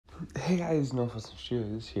Hey guys, Norfolk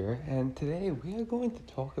Shoes here, and today we are going to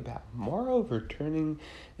talk about Morro returning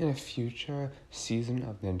in a future season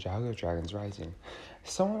of Ninjago Dragons Rising.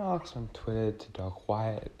 Someone asked on Twitter to Doc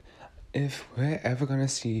Wyatt if we're ever going to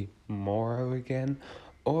see Morro again,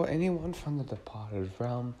 or anyone from the departed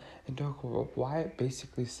realm, and Doc Wyatt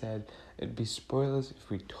basically said it'd be spoilers if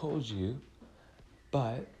we told you,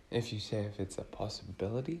 but if you say if it's a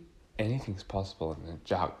possibility, anything's possible in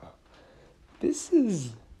Ninjago. This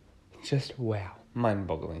is just wow,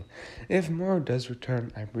 mind-boggling. If Morro does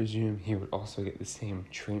return, I presume he would also get the same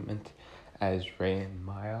treatment as Ray and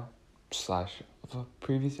Maya slash the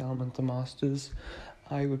previous Elemental Masters.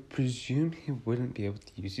 I would presume he wouldn't be able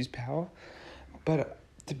to use his power, but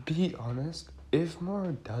to be honest, if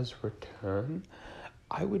Morro does return,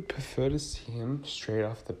 I would prefer to see him straight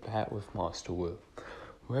off the bat with Master Wu.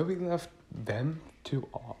 Where we left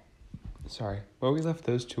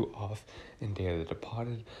those two off in Day of the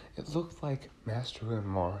Departed, it looked like Master Wu and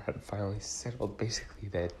Morro had finally settled basically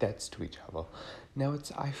their debts to each other. Now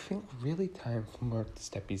it's, I think, really time for Morro to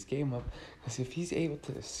step his game up, because if he's able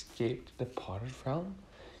to escape the Departed realm,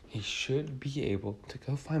 he should be able to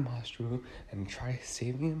go find Master Wu and try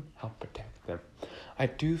saving him, help protect them. I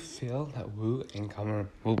do feel that Wu and Cameron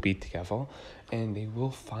will be together, and they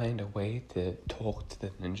will find a way to talk to the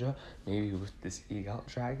ninja, maybe with this eagle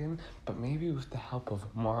dragon, but maybe with the help of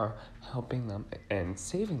Morro helping them and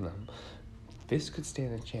saving them. This could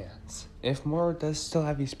stand a chance. If Morro does still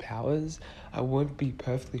have his powers, I would be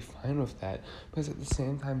perfectly fine with that, because at the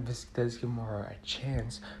same time, this does give Morro a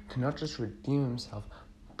chance to not just redeem himself,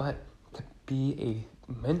 but to be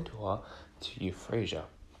a mentor to Euphrasia.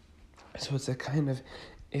 So it's a kind of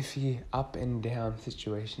iffy up and down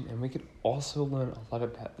situation, and we could also learn a lot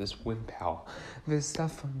about this wind power. There's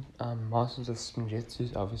stuff from Masters of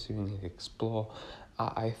Spinjitzu, obviously we need to explore.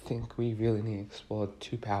 I think we really need to explore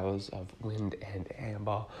two powers of wind and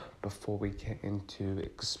amber before we get into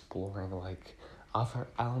exploring like other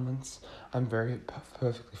elements. I'm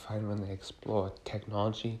perfectly fine when they explore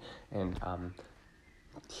technology and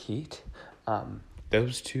heat.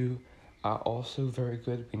 Those two are also very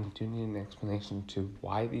good. We do need an explanation to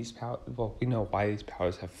why these powers. Well, we know why these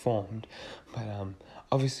powers have formed, but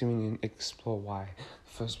obviously we need to explore why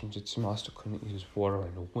the first Ninjutsu Master couldn't use water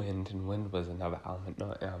and wind was another element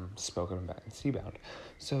not spoken about in Seabound.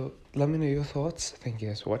 So let me know your thoughts. Thank you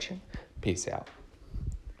guys for watching. Peace out.